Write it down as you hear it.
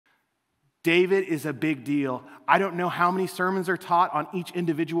David is a big deal. I don't know how many sermons are taught on each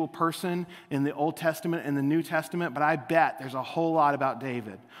individual person in the Old Testament and the New Testament, but I bet there's a whole lot about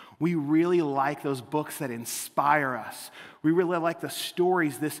David. We really like those books that inspire us. We really like the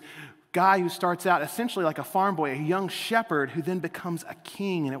stories. This guy who starts out essentially like a farm boy, a young shepherd who then becomes a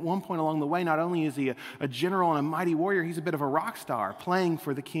king. And at one point along the way, not only is he a general and a mighty warrior, he's a bit of a rock star playing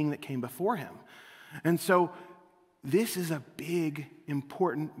for the king that came before him. And so this is a big,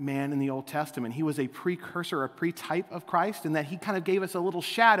 important man in the Old Testament. He was a precursor, a pre-type of Christ, in that he kind of gave us a little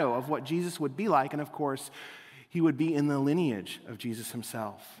shadow of what Jesus would be like. And of course, he would be in the lineage of Jesus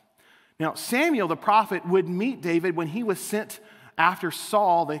himself. Now, Samuel the prophet would meet David when he was sent after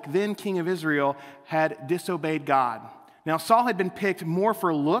Saul, the then king of Israel, had disobeyed God. Now, Saul had been picked more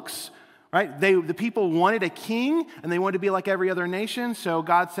for looks, right? The people wanted a king, and they wanted to be like every other nation, so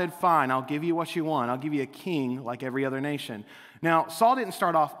God said, fine, I'll give you what you want. I'll give you a king like every other nation. Now, Saul didn't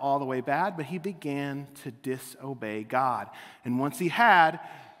start off all the way bad, but he began to disobey God. And once he had,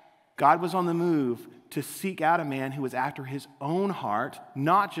 God was on the move to seek out a man who was after his own heart,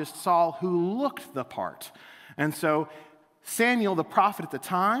 not just Saul, who looked the part. And so Samuel, the prophet at the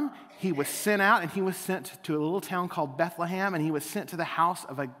time, he was sent out, and he was sent to a little town called Bethlehem, and he was sent to the house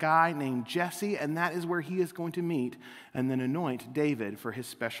of a guy named Jesse, and that is where he is going to meet and then anoint David for his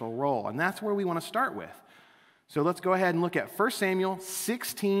special role. And that's where we want to start with. So let's go ahead and look at 1 Samuel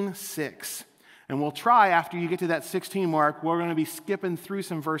 16:6. And we'll try, after you get to that 16 mark, we're going to be skipping through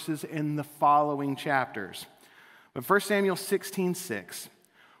some verses in the following chapters. But 1 Samuel 16:6.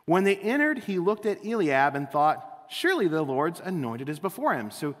 When they entered, he looked at Eliab and thought, surely the Lord's anointed is before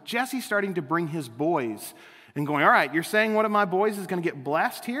him. So Jesse's starting to bring his boys and going, all right, you're saying one of my boys is going to get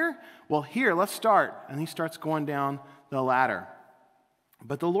blessed here? Well, here, let's start. And he starts going down the ladder.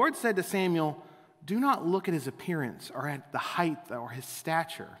 But the Lord said to Samuel, do not look at his appearance or at the height or his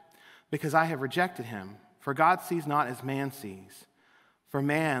stature, because I have rejected him. For God sees not as man sees. For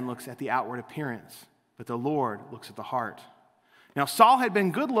man looks at the outward appearance, but the Lord looks at the heart. Now, Saul had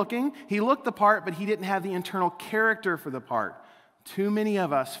been good looking. He looked the part, but he didn't have the internal character for the part. Too many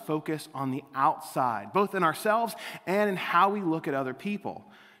of us focus on the outside, both in ourselves and in how we look at other people.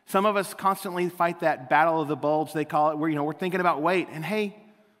 Some of us constantly fight that battle of the bulge, they call it, where we're thinking about weight. And hey,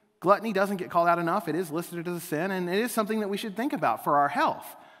 gluttony doesn't get called out enough. It is listed as a sin, and it is something that we should think about for our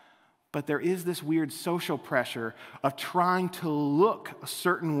health. But there is this weird social pressure of trying to look a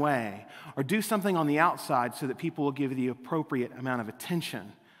certain way or do something on the outside so that people will give you the appropriate amount of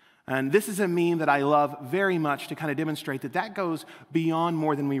attention. And this is a meme that I love very much to kind of demonstrate that that goes beyond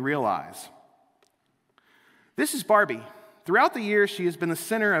more than we realize. This is Barbie. Throughout the years, she has been the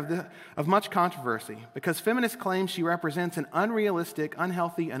center of much controversy because feminists claim she represents an unrealistic,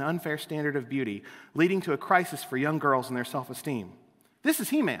 unhealthy, and unfair standard of beauty, leading to a crisis for young girls and their self-esteem. This is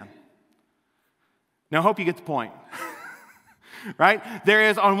He-Man. Now, I hope you get the point, right? There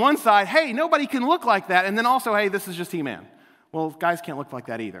is on one side, hey, nobody can look like that, and then also, hey, this is just He-Man. Well, guys can't look like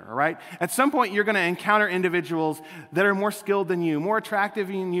that either, all right? At some point, you're going to encounter individuals that are more skilled than you, more attractive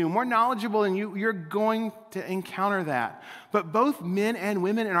than you, more knowledgeable than you. You're going to encounter that. But both men and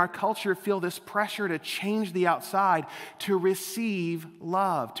women in our culture feel this pressure to change the outside, to receive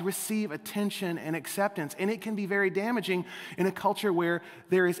love, to receive attention and acceptance. And it can be very damaging in a culture where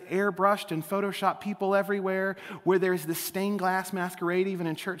there is airbrushed and Photoshop people everywhere, where there's this stained glass masquerade, even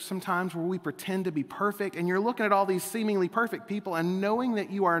in church sometimes, where we pretend to be perfect. And you're looking at all these seemingly perfect people, and knowing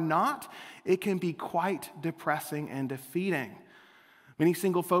that you are not, it can be quite depressing and defeating. Many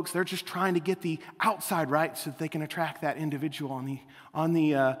single folks, they're just trying to get the outside right so that they can attract that individual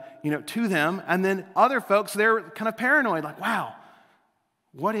to them. And then other folks, they're kind of paranoid, like, wow,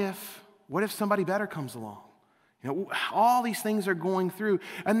 what if somebody better comes along? All these things are going through.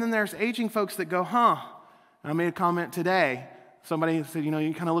 And then there's aging folks that go, I made a comment today. Somebody said, you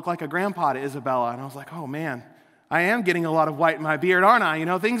kind of look like a grandpa to Isabella. And I was like, oh man, I am getting a lot of white in my beard, aren't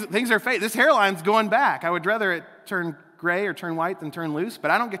I? Things are fading. This hairline's going back. I would rather it turn gray or turn white than turn loose,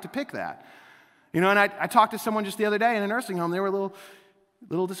 but I don't get to pick that. And I talked to someone just the other day in a nursing home. They were a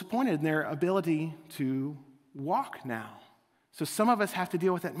little disappointed in their ability to walk now. So some of us have to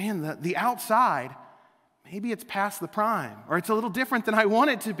deal with that. Man, the outside, maybe it's past the prime, or it's a little different than I want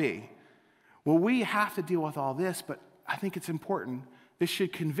it to be. Well, we have to deal with all this, but I think it's important. This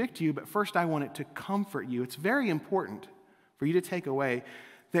should convict you, but first I want it to comfort you. It's very important for you to take away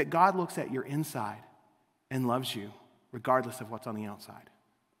that God looks at your inside and loves you, regardless of what's on the outside.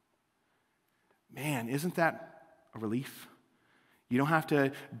 Man, isn't that a relief? You don't have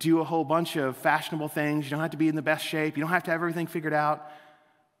to do a whole bunch of fashionable things. You don't have to be in the best shape. You don't have to have everything figured out.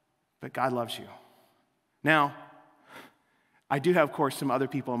 But God loves you. Now, I do have, of course, some other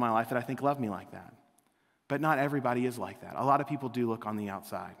people in my life that I think love me like that. But not everybody is like that. A lot of people do look on the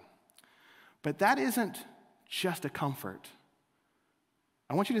outside. But that isn't just a comfort.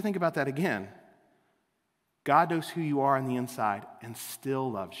 I want you to think about that again. God knows who you are on the inside and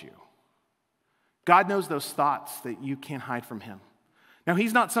still loves you. God knows those thoughts that you can't hide from him. Now,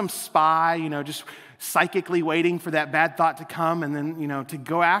 he's not some spy, just psychically waiting for that bad thought to come and then, to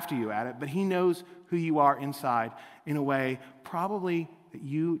go after you at it. But he knows who you are inside in a way probably that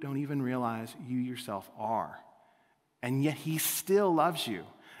you don't even realize you yourself are. And yet he still loves you.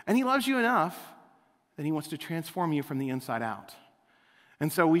 And he loves you enough that he wants to transform you from the inside out.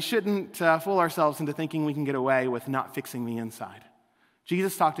 And so we shouldn't fool ourselves into thinking we can get away with not fixing the inside.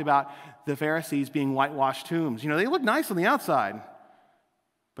 Jesus talked about the Pharisees being whitewashed tombs. They look nice on the outside,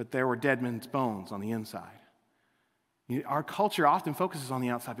 but there were dead men's bones on the inside. Our culture often focuses on the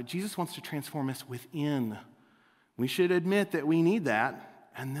outside, but Jesus wants to transform us within. We should admit that we need that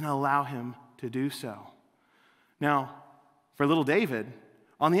and then allow him to do so. Now, for little David,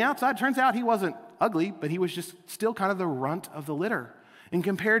 on the outside, turns out he wasn't ugly, but he was just still kind of the runt of the litter. And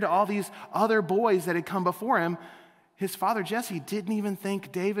compared to all these other boys that had come before him, his father Jesse didn't even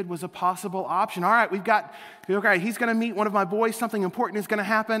think David was a possible option. All right, he's going to meet one of my boys. Something important is going to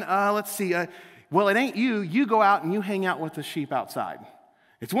happen. Let's see. Well, it ain't you. You go out and you hang out with the sheep outside.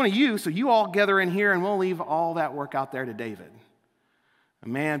 It's one of you, so you all gather in here and we'll leave all that work out there to David. A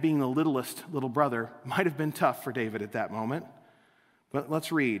man being the littlest little brother might have been tough for David at that moment. But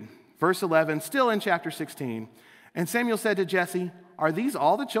let's read. Verse 11, still in chapter 16. And Samuel said to Jesse, "Are these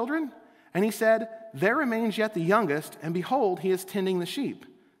all the children?" And he said, "There remains yet the youngest, and behold, he is tending the sheep."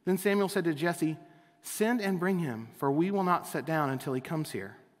 Then Samuel said to Jesse, "Send and bring him, for we will not sit down until he comes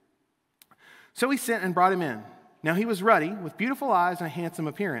here." So he sent and brought him in. Now he was ruddy, with beautiful eyes and a handsome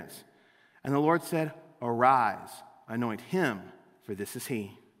appearance. And the Lord said, "Arise, anoint him, for this is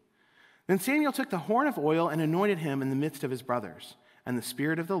he." Then Samuel took the horn of oil and anointed him in the midst of his brothers. And the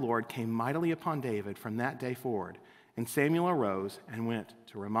Spirit of the Lord came mightily upon David from that day forward. And Samuel arose and went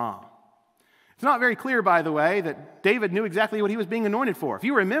to Ramah. It's not very clear, by the way, that David knew exactly what he was being anointed for. If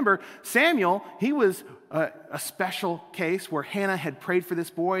you remember, Samuel, he was a special case where Hannah had prayed for this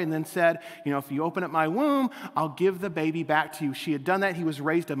boy and then said, if you open up my womb, I'll give the baby back to you. She had done that. He was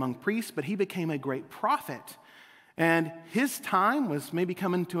raised among priests, but he became a great prophet. And his time was maybe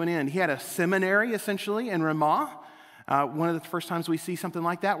coming to an end. He had a seminary, essentially, in Ramah. One of the first times we see something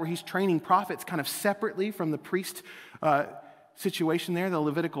like that, where he's training prophets kind of separately from the priest situation there, the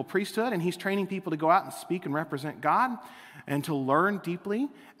Levitical priesthood, and he's training people to go out and speak and represent God and to learn deeply.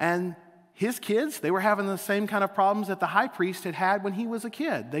 And his kids, they were having the same kind of problems that the high priest had had when he was a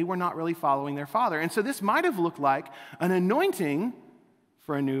kid. They were not really following their father. And so this might have looked like an anointing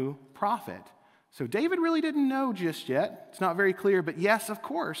for a new prophet. So David really didn't know just yet. It's not very clear, but yes, of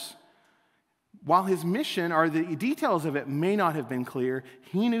course, while his mission or the details of it may not have been clear,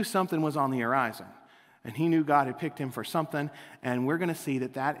 he knew something was on the horizon. And he knew God had picked him for something, and we're going to see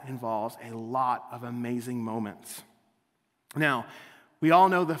that involves a lot of amazing moments. Now, we all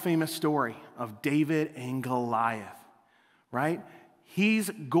know the famous story of David and Goliath, right? He's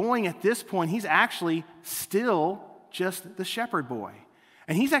going at this point, he's actually still just the shepherd boy.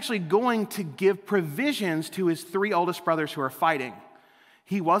 And he's actually going to give provisions to his three oldest brothers who are fighting.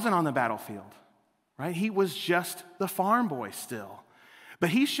 He wasn't on the battlefield, right? He was just the farm boy still. But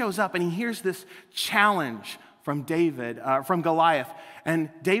he shows up and he hears this challenge from Goliath.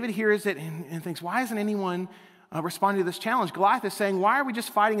 And David hears it and thinks, why isn't anyone responding to this challenge? Goliath is saying, why are we just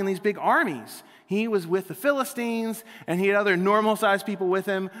fighting in these big armies? He was with the Philistines and he had other normal-sized people with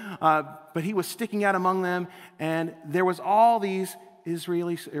him, but he was sticking out among them. And there was all these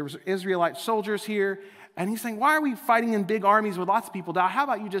Israelite soldiers here. And he's saying, why are we fighting in big armies with lots of people die? How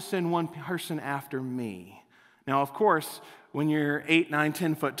about you just send one person after me? Now, of course, when you're 8, 9,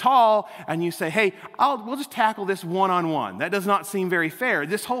 10 foot tall and you say, hey, we'll just tackle this one-on-one. That does not seem very fair.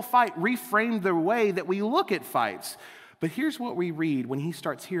 This whole fight reframed the way that we look at fights. But here's what we read when he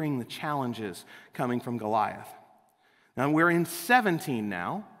starts hearing the challenges coming from Goliath. Now, we're in 17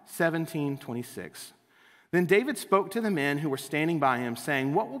 now, 17:26. Then David spoke to the men who were standing by him,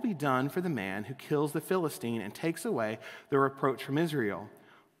 saying, what will be done for the man who kills the Philistine and takes away the reproach from Israel?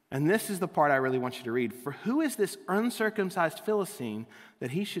 And this is the part I really want you to read. For who is this uncircumcised Philistine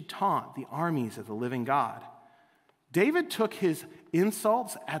that he should taunt the armies of the living God? David took his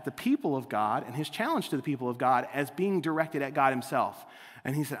insults at the people of God and his challenge to the people of God as being directed at God himself.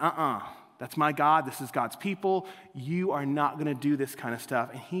 And he said, that's my God. This is God's people. You are not going to do this kind of stuff.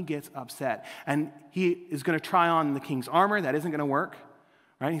 And he gets upset. And he is going to try on the king's armor. That isn't going to work.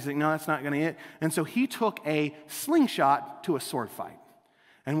 right? He's like, no, that's not going to it. And so he took a slingshot to a sword fight.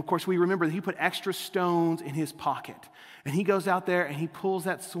 And of course, we remember that he put extra stones in his pocket. And he goes out there and he pulls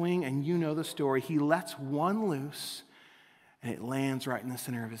that swing, and you know the story. He lets one loose, and it lands right in the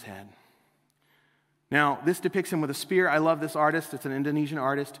center of his head. Now, this depicts him with a spear. I love this artist. It's an Indonesian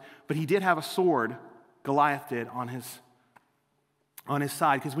artist. But he did have a sword, Goliath did, on his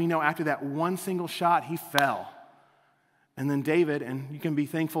side, because we know after that one single shot, he fell. And then David, and you can be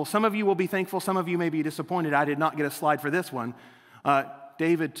thankful. Some of you will be thankful. Some of you may be disappointed. I did not get a slide for this one.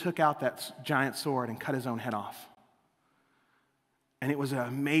 David took out that giant sword and cut his own head off. And it was an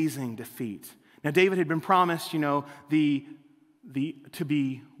amazing defeat. Now, David had been promised, to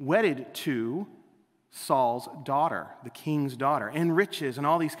be wedded to Saul's daughter, the king's daughter, and riches and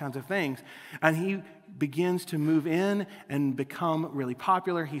all these kinds of things. And he begins to move in and become really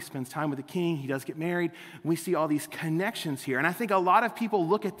popular. He spends time with the king. He does get married. We see all these connections here. And I think a lot of people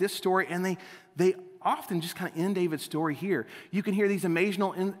look at this story and they often just kind of end David's story here. You can hear these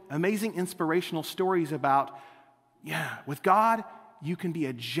amazing inspirational stories about, with God, you can be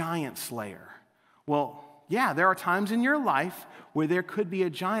a giant slayer. Well, there are times in your life where there could be a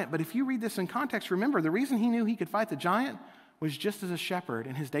giant, but if you read this in context, remember, the reason he knew he could fight the giant was just as a shepherd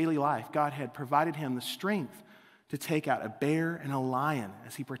in his daily life. God had provided him the strength to take out a bear and a lion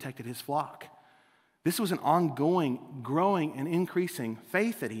as he protected his flock. This was an ongoing, growing, and increasing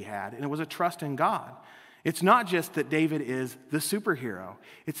faith that he had, and it was a trust in God. It's not just that David is the superhero.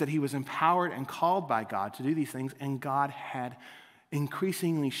 It's that he was empowered and called by God to do these things, and God had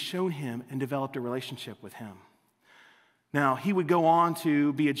increasingly shown him and developed a relationship with him. Now, he would go on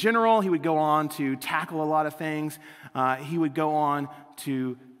to be a general. He would go on to tackle a lot of things. He would go on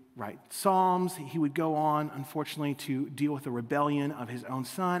to write Psalms. He would go on, unfortunately, to deal with the rebellion of his own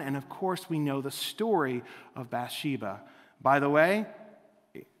son. And of course, we know the story of Bathsheba. By the way,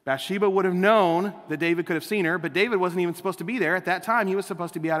 Bathsheba would have known that David could have seen her, but David wasn't even supposed to be there. At that time, he was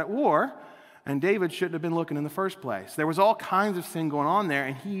supposed to be out at war, and David shouldn't have been looking in the first place. There was all kinds of sin going on there,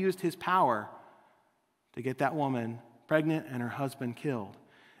 and he used his power to get that woman pregnant and her husband killed.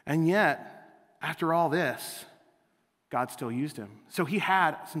 And yet, after all this, God still used him. So he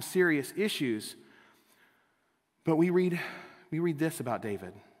had some serious issues. But we read this about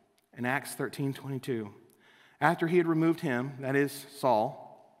David in Acts 13:22. After he had removed him, that is Saul,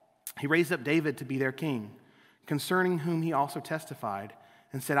 he raised up David to be their king, concerning whom he also testified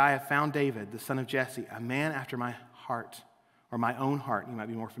and said, I have found David, the son of Jesse, a man after my heart, or my own heart, you might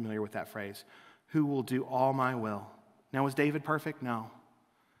be more familiar with that phrase, who will do all my will. Now, was David perfect? No.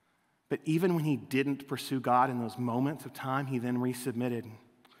 But even when he didn't pursue God in those moments of time, he then resubmitted.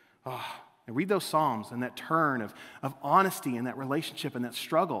 And read those Psalms and that turn of honesty and that relationship and that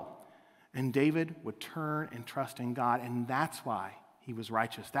struggle. And David would turn and trust in God, and that's why he was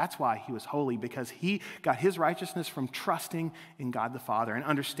righteous. That's why he was holy, because he got his righteousness from trusting in God the Father and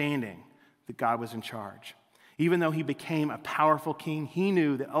understanding that God was in charge. Even though he became a powerful king, he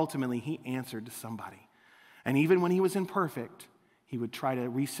knew that ultimately he answered to somebody. And even when he was imperfect, he would try to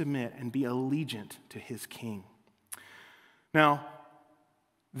resubmit and be allegiant to his king. Now,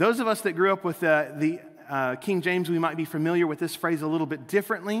 those of us that grew up with the King James, we might be familiar with this phrase a little bit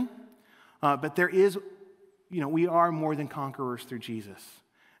differently. But there is, we are more than conquerors through Jesus.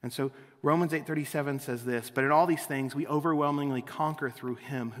 And so Romans 8:37 says this, but in all these things we overwhelmingly conquer through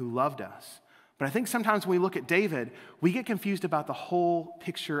him who loved us. But I think sometimes when we look at David, we get confused about the whole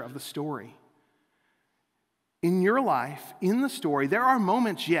picture of the story. In your life, in the story, there are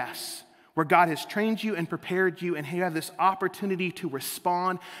moments, yes, where God has trained you and prepared you, and you have this opportunity to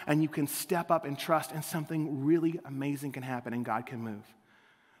respond, and you can step up and trust, and something really amazing can happen, and God can move.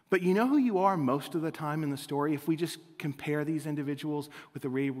 But you know who you are most of the time in the story if we just compare these individuals with the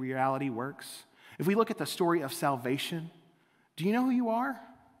way reality works? If we look at the story of salvation, do you know who you are?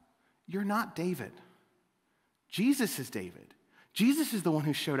 You're not David. Jesus is David. Jesus is the one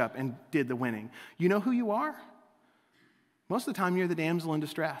who showed up and did the winning. You know who you are? Most of the time, you're the damsel in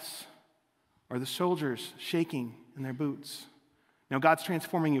distress or the soldiers shaking in their boots. Now, God's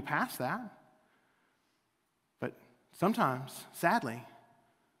transforming you past that. But sometimes, sadly,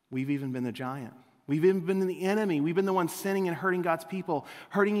 we've even been the giant. We've even been the enemy. We've been the ones sinning and hurting God's people,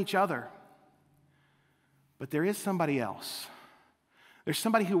 hurting each other. But there is somebody else. There's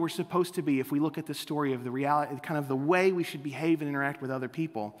somebody who we're supposed to be if we look at the story of the reality, kind of the way we should behave and interact with other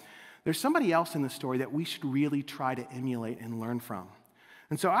people. There's somebody else in the story that we should really try to emulate and learn from.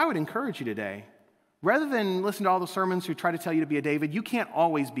 And so I would encourage you today, rather than listen to all the sermons who try to tell you to be a David, you can't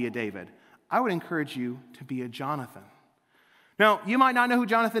always be a David. I would encourage you to be a Jonathan. Now, you might not know who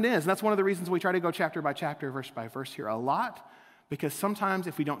Jonathan is, and that's one of the reasons we try to go chapter by chapter, verse by verse here a lot. because sometimes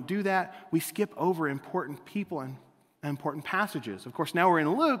if we don't do that, we skip over important people and important passages. Of course, now we're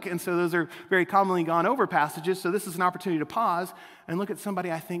in Luke, and so those are very commonly gone over passages, so this is an opportunity to pause and look at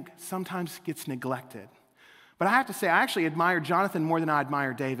somebody I think sometimes gets neglected. But I have to say, I actually admire Jonathan more than I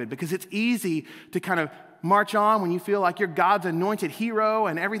admire David, because it's easy to kind of march on when you feel like you're God's anointed hero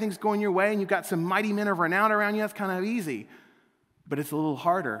and everything's going your way and you've got some mighty men of renown around you. That's kind of easy. But it's a little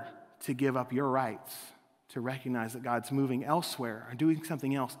harder to give up your rights, to recognize that God's moving elsewhere or doing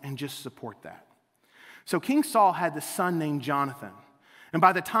something else and just support that. So King Saul had this son named Jonathan. And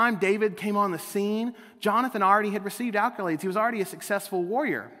by the time David came on the scene, Jonathan already had received accolades. He was already a successful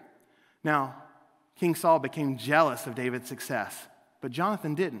warrior. Now, King Saul became jealous of David's success, but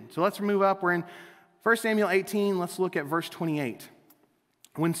Jonathan didn't. So let's move up. We're in 1 Samuel 18. Let's look at verse 28.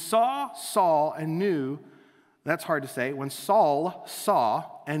 When Saul saw and knew, that's hard to say, when Saul saw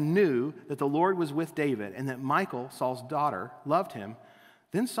and knew that the Lord was with David and that Michal, Saul's daughter, loved him,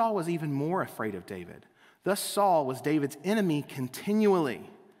 then Saul was even more afraid of David. Thus Saul was David's enemy continually.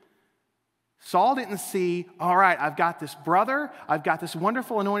 Saul didn't see, all right, I've got this brother, I've got this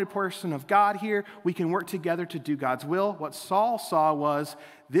wonderful anointed person of God here, we can work together to do God's will. What Saul saw was,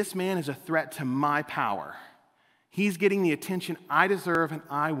 this man is a threat to my power. He's getting the attention I deserve and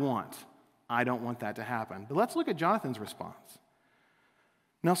I want. I don't want that to happen. But let's look at Jonathan's response.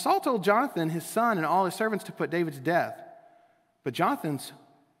 Now Saul told Jonathan, his son, and all his servants to put David to death. But Jonathan,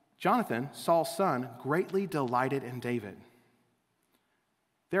 Saul's son, greatly delighted in David.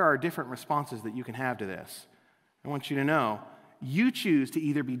 There are different responses that you can have to this. I want you to know, you choose to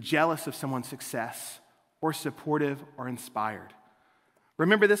either be jealous of someone's success or supportive or inspired.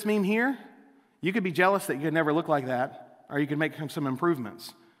 Remember this meme here? You could be jealous that you could never look like that, or you could make some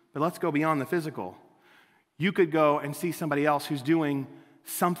improvements. But let's go beyond the physical. You could go and see somebody else who's doing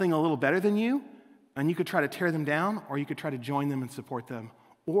something a little better than you, and you could try to tear them down, or you could try to join them and support them,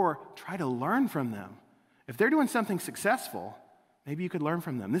 or try to learn from them. If they're doing something successful, maybe you could learn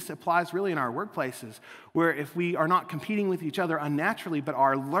from them. This applies really in our workplaces, where if we are not competing with each other unnaturally, but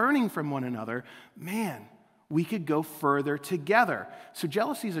are learning from one another, man, we could go further together. So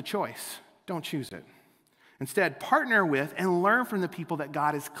jealousy is a choice. Don't choose it. Instead, partner with and learn from the people that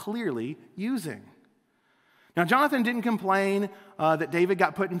God is clearly using. Now, Jonathan didn't complain that David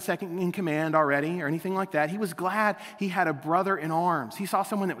got put in second in command already or anything like that. He was glad he had a brother in arms. He saw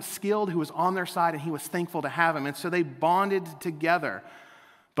someone that was skilled, who was on their side, and he was thankful to have him. And so they bonded together.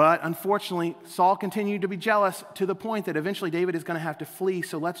 But unfortunately, Saul continued to be jealous to the point that eventually David is going to have to flee.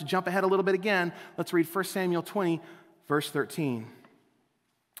 So let's jump ahead a little bit again. Let's read 1 Samuel 20, verse 13.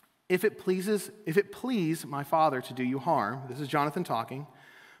 If it please my father to do you harm, this is Jonathan talking,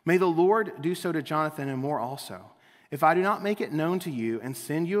 may the Lord do so to Jonathan and more also, if I do not make it known to you and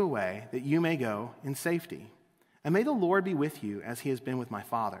send you away, that you may go in safety. And may the Lord be with you as he has been with my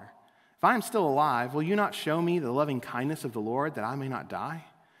father. If I am still alive, will you not show me the loving kindness of the Lord, that I may not die?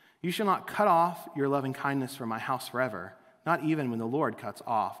 You shall not cut off your loving kindness from my house forever, not even when the Lord cuts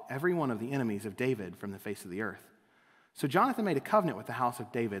off every one of the enemies of David from the face of the earth. So Jonathan made a covenant with the house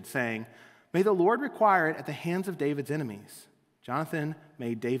of David, saying, may the Lord require it at the hands of David's enemies. Jonathan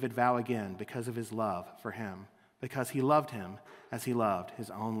made David vow again because of his love for him, because he loved him as he loved his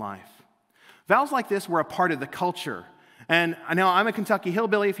own life. Vows like this were a part of the culture. And I know I'm a Kentucky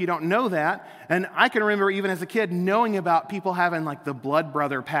hillbilly, if you don't know that. And I can remember even as a kid knowing about people having like the blood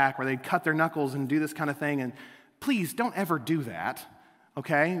brother pack where they'd cut their knuckles and do this kind of thing. And please don't ever do that,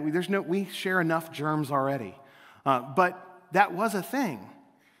 okay? We share enough germs already. But that was a thing.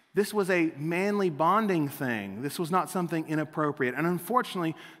 This was a manly bonding thing. This was not something inappropriate. And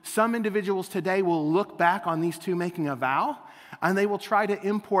unfortunately, some individuals today will look back on these two making a vow, and they will try to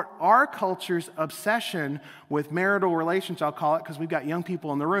import our culture's obsession with marital relations, I'll call it, because we've got young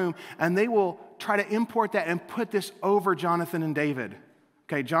people in the room, and they will try to import that and put this over Jonathan and David.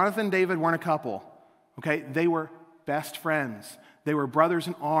 Okay, Jonathan and David weren't a couple. Okay, they were best friends. They were brothers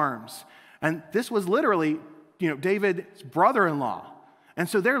in arms. And this was literally, David's brother-in-law. And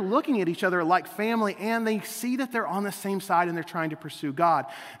so they're looking at each other like family, and they see that they're on the same side and they're trying to pursue God.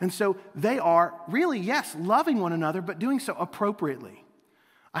 And so they are really, yes, loving one another, but doing so appropriately.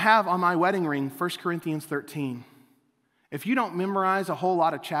 I have on my wedding ring 1 Corinthians 13. If you don't memorize a whole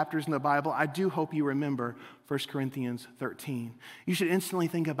lot of chapters in the Bible, I do hope you remember 1 Corinthians 13. You should instantly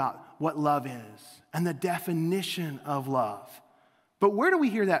think about what love is and the definition of love. But where do we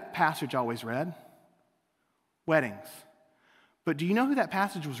hear that passage always read? Weddings. But do you know who that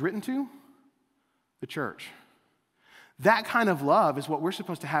passage was written to? The church. That kind of love is what we're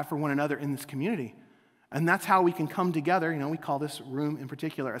supposed to have for one another in this community. And that's how we can come together. We call this room in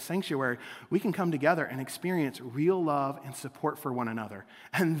particular a sanctuary. We can come together and experience real love and support for one another.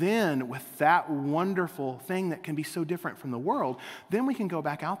 And then with that wonderful thing that can be so different from the world, then we can go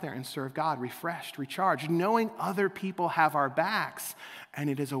back out there and serve God, refreshed, recharged, knowing other people have our backs. And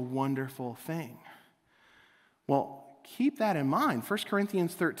it is a wonderful thing. Well, keep that in mind. 1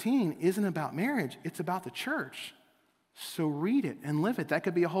 Corinthians 13 isn't about marriage. It's about the church. So read it and live it. That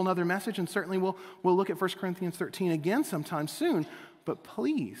could be a whole other message, and certainly we'll look at 1 Corinthians 13 again sometime soon. But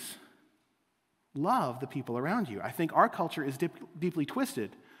please, love the people around you. I think our culture is deeply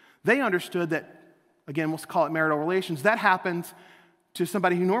twisted. They understood that, again, we'll call it marital relations. That happened to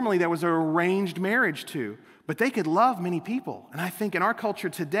somebody who normally there was an arranged marriage to. But they could love many people. And I think in our culture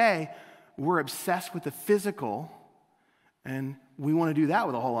today, we're obsessed with the physical, and we want to do that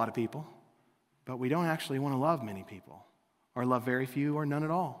with a whole lot of people. But we don't actually want to love many people, or love very few, or none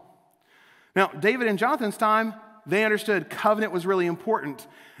at all. Now, David and Jonathan's time, they understood covenant was really important.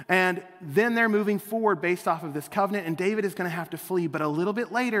 And then they're moving forward based off of this covenant, and David is going to have to flee. But a little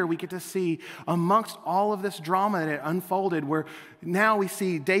bit later, we get to see amongst all of this drama that unfolded, where now we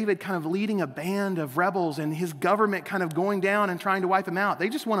see David kind of leading a band of rebels and his government kind of going down and trying to wipe him out. They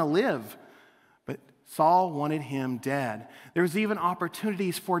just want to live. Saul wanted him dead. There was even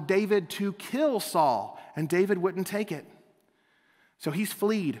opportunities for David to kill Saul, and David wouldn't take it. So he's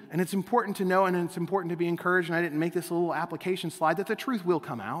fled. And it's important to know, and it's important to be encouraged, and I didn't make this little application slide, that the truth will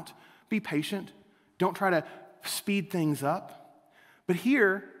come out. Be patient. Don't try to speed things up. But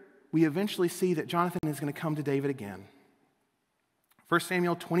here, we eventually see that Jonathan is going to come to David again. 1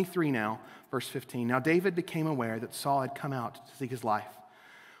 Samuel 23 now, verse 15. Now David became aware that Saul had come out to seek his life,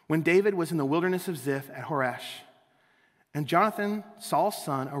 when David was in the wilderness of Ziph at Horesh. And Jonathan, Saul's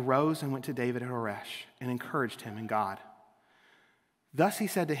son, arose and went to David at Horesh and encouraged him in God. Thus he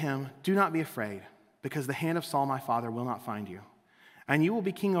said to him, do not be afraid, because the hand of Saul my father will not find you. And you will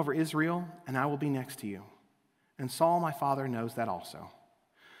be king over Israel, and I will be next to you. And Saul my father knows that also.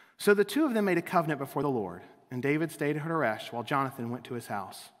 So the two of them made a covenant before the Lord, and David stayed at Horesh while Jonathan went to his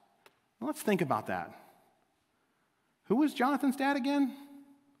house. Well, let's think about that. Who was Jonathan's dad again?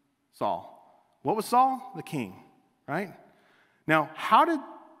 Saul. What was Saul? The king, right? Now, how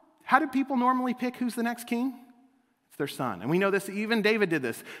did people normally pick who's the next king? It's their son. And we know this, even David did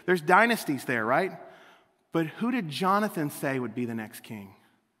this. There's dynasties there, right? But who did Jonathan say would be the next king?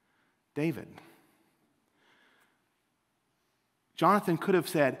 David. Jonathan could have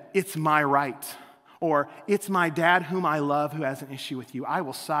said, it's my right. Or, it's my dad whom I love who has an issue with you. I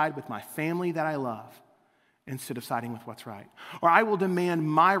will side with my family that I love, instead of siding with what's right. Or I will demand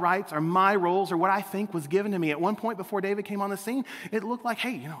my rights or my roles or what I think was given to me. At one point before David came on the scene, it looked like,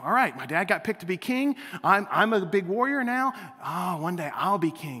 hey, all right, my dad got picked to be king. I'm a big warrior now. One day I'll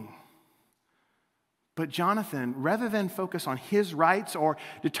be king. But Jonathan, rather than focus on his rights or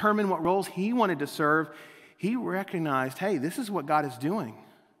determine what roles he wanted to serve, he recognized, hey, this is what God is doing.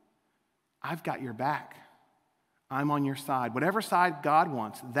 I've got your back. I'm on your side. Whatever side God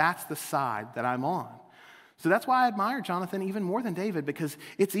wants, that's the side that I'm on. So that's why I admire Jonathan even more than David, because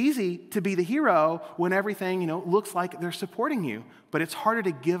it's easy to be the hero when everything, looks like they're supporting you. But it's harder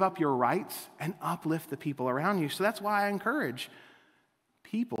to give up your rights and uplift the people around you. So that's why I encourage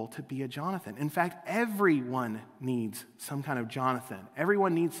people to be a Jonathan. In fact, everyone needs some kind of Jonathan.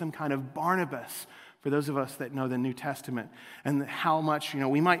 Everyone needs some kind of Barnabas, for those of us that know the New Testament, and how much,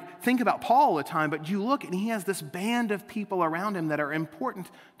 we might think about Paul all the time, but you look and he has this band of people around him that are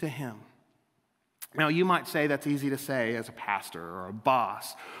important to him. Now, you might say that's easy to say as a pastor or a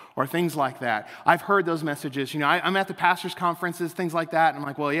boss or things like that. I've heard those messages. I'm at the pastors' conferences, things like that, and I'm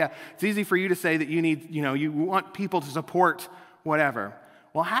like, well, yeah, it's easy for you to say that you need, you want people to support whatever.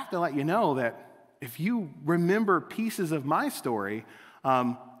 Well, I have to let you know that if you remember pieces of my story,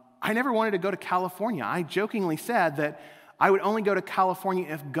 I never wanted to go to California. I jokingly said that I would only go to California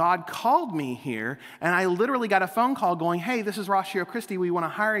if God called me here, and I literally got a phone call going, hey, this is Rocio Christie, we want to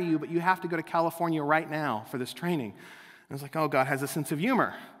hire you, but you have to go to California right now for this training. And I was like, oh, God has a sense of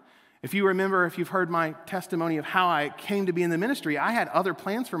humor. If you remember, if you've heard my testimony of how I came to be in the ministry, I had other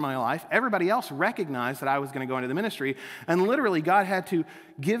plans for my life. Everybody else recognized that I was going to go into the ministry, and literally God had to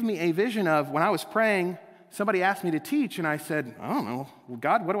give me a vision of, when I was praying, somebody asked me to teach, and I said, I don't know. Well,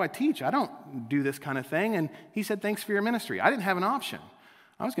 God, what do I teach? I don't do this kind of thing. And he said, thanks for your ministry. I didn't have an option.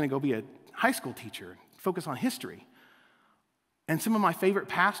 I was going to go be a high school teacher, focus on history. And some of my favorite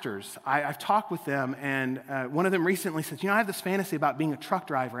pastors, I've talked with them, and one of them recently said, I have this fantasy about being a truck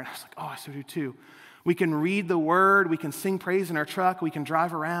driver. And I was like, oh, I so do too. We can read the word, we can sing praise in our truck, we can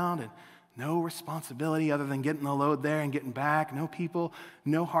drive around, and no responsibility other than getting the load there and getting back, no people,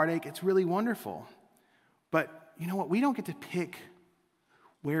 no heartache. It's really wonderful. But you know what? We don't get to pick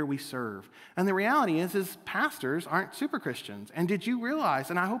where we serve. And the reality is pastors aren't super Christians. And did you realize,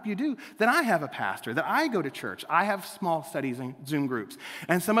 and I hope you do, that I have a pastor, that I go to church. I have small studies and Zoom groups.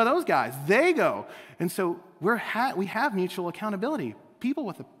 And some of those guys, they go. And so we have mutual accountability. People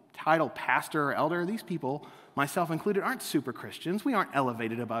with a title pastor or elder, these people, myself included, aren't super Christians. We aren't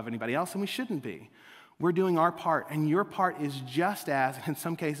elevated above anybody else, and we shouldn't be. We're doing our part, and your part is just as, in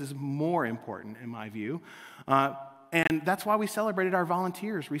some cases, more important, in my view. And that's why we celebrated our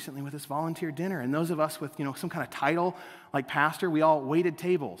volunteers recently with this volunteer dinner. And those of us with, some kind of title like pastor, we all waited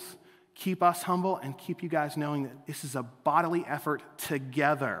tables. Keep us humble and keep you guys knowing that this is a bodily effort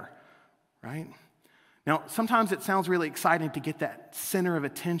together, right? Now, sometimes it sounds really exciting to get that center of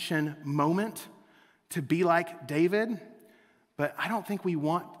attention moment, to be like David, but I don't think we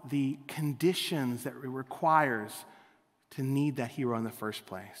want the conditions that it requires to need that hero in the first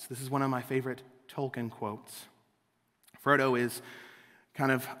place. This is one of my favorite Tolkien quotes. Frodo is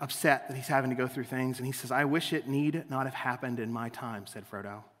kind of upset that he's having to go through things, and he says, "I wish it need not have happened in my time," said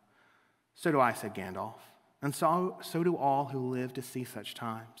Frodo. "So do I," said Gandalf, "and so do all who live to see such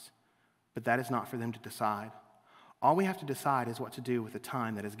times. But that is not for them to decide. All we have to decide is what to do with the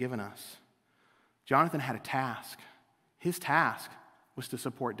time that is given us." Jonathan had a task. His task was to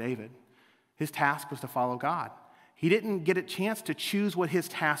support David. His task was to follow God. He didn't get a chance to choose what his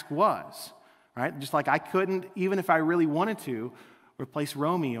task was. Right? Just like I couldn't, even if I really wanted to, replace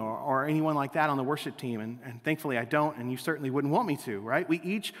Romy or anyone like that on the worship team. And thankfully I don't, and you certainly wouldn't want me to, right? We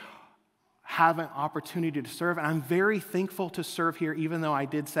each have an opportunity to serve, and I'm very thankful to serve here, even though I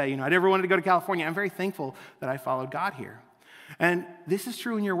did say, I never wanted to go to California. I'm very thankful that I followed God here. And this is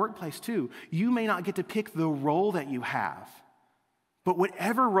true in your workplace too. You may not get to pick the role that you have, but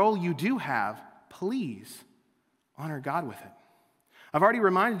whatever role you do have, please honor God with it. I've already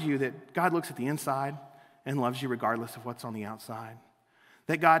reminded you that God looks at the inside and loves you regardless of what's on the outside.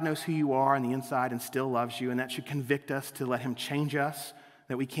 That God knows who you are on the inside and still loves you, and that should convict us to let him change us,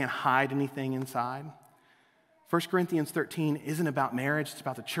 that we can't hide anything inside. 1 Corinthians 13 isn't about marriage, it's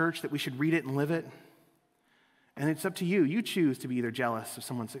about the church, that we should read it and live it. And it's up to you. You choose to be either jealous of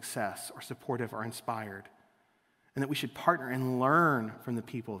someone's success or supportive or inspired. And that we should partner and learn from the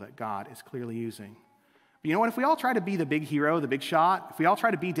people that God is clearly using. But you know what? If we all try to be the big hero, the big shot, if we all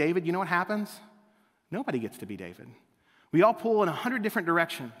try to be David, you know what happens? Nobody gets to be David. We all pull in 100 different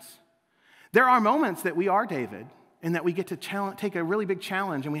directions. There are moments that we are David and that we get to take a really big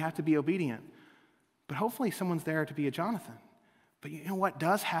challenge and we have to be obedient. But hopefully someone's there to be a Jonathan. But you know what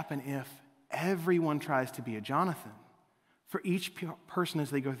does happen if everyone tries to be a Jonathan? For each person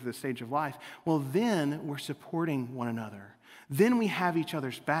as they go through the stage of life, well, then we're supporting one another. Then we have each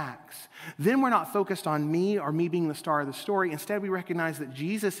other's backs. Then we're not focused on me or me being the star of the story. Instead, we recognize that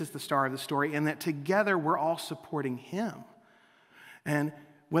Jesus is the star of the story and that together we're all supporting him. And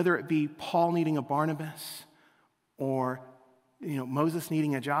whether it be Paul needing a Barnabas or Moses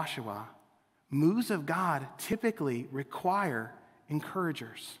needing a Joshua, moves of God typically require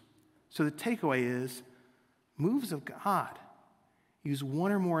encouragers. So the takeaway is, moves of God use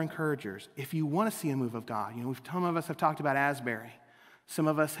one or more encouragers. If you want to see a move of God, some of us have talked about Asbury. Some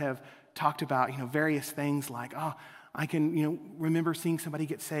of us have talked about, various things like, I can, remember seeing somebody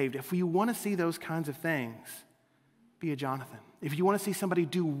get saved. If you want to see those kinds of things, be a Jonathan. If you want to see somebody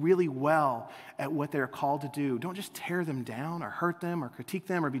do really well at what they're called to do, don't just tear them down or hurt them or critique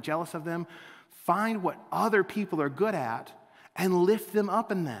them or be jealous of them. Find what other people are good at and lift them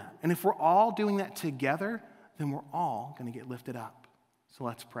up in that. And if we're all doing that together, then we're all going to get lifted up. So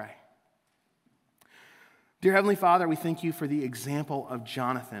let's pray. Dear Heavenly Father, we thank you for the example of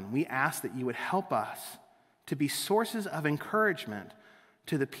Jonathan. We ask that you would help us to be sources of encouragement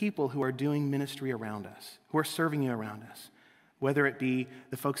to the people who are doing ministry around us, who are serving you around us, whether it be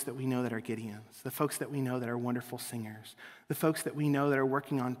the folks that we know that are Gideons, the folks that we know that are wonderful singers, the folks that we know that are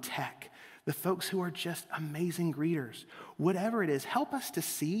working on tech, the folks who are just amazing greeters. Whatever it is, help us to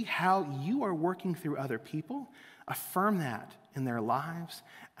see how you are working through other people, affirm that in their lives,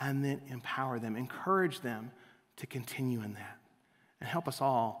 and then empower them, encourage them to continue in that. And help us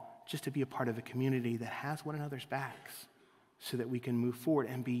all just to be a part of a community that has one another's backs so that we can move forward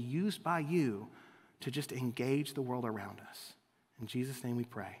and be used by you to just engage the world around us. In Jesus' name we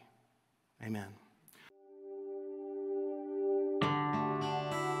pray. Amen.